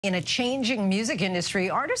In a changing music industry,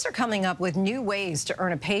 artists are coming up with new ways to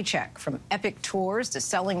earn a paycheck, from epic tours to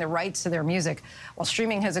selling the rights to their music. While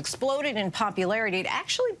streaming has exploded in popularity, it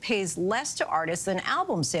actually pays less to artists than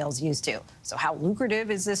album sales used to. So how lucrative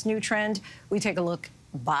is this new trend? We take a look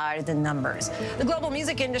by the numbers. The global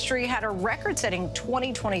music industry had a record-setting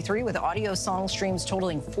 2023 with audio song streams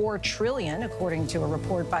totaling 4 trillion, according to a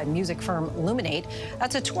report by music firm Luminate.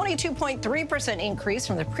 That's a 22.3% increase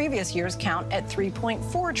from the previous year's count at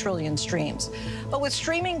 3.4 trillion streams. But with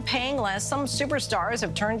streaming paying less, some superstars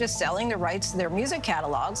have turned to selling the rights to their music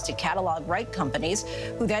catalogs to catalog right companies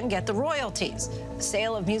who then get the royalties. The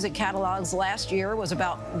sale of music catalogs last year was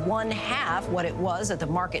about 1/2 what it was at the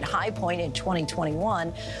market high point in 2021.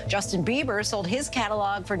 Justin Bieber sold his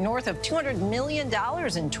catalog for north of $200 million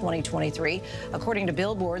in 2023. According to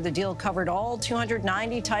Billboard, the deal covered all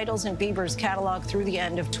 290 titles in Bieber's catalog through the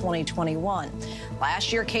end of 2021.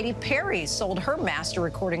 Last year, Katy Perry sold her master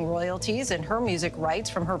recording royalties and her music rights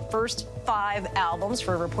from her first 5 albums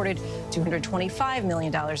for a reported $225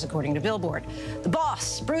 million, according to Billboard. The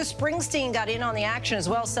boss, Bruce Springsteen, got in on the action as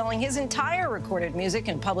well, selling his entire recorded music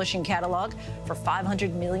and publishing catalog for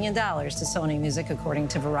 $500 million to Sony Music, according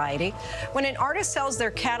to Variety. When an artist sells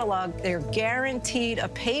their catalog, they're guaranteed a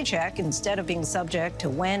paycheck instead of being subject to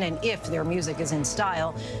when and if their music is in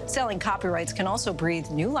style. Selling copyrights can also breathe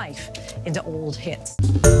new life into old hits.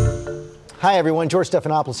 Hi everyone, George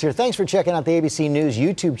Stephanopoulos here. Thanks for checking out the ABC News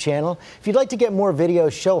YouTube channel. If you'd like to get more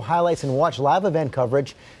videos, show highlights, and watch live event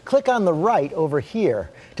coverage, click on the right over here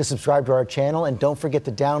to subscribe to our channel, and don't forget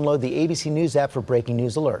to download the ABC News app for breaking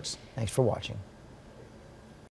news alerts. Thanks for watching.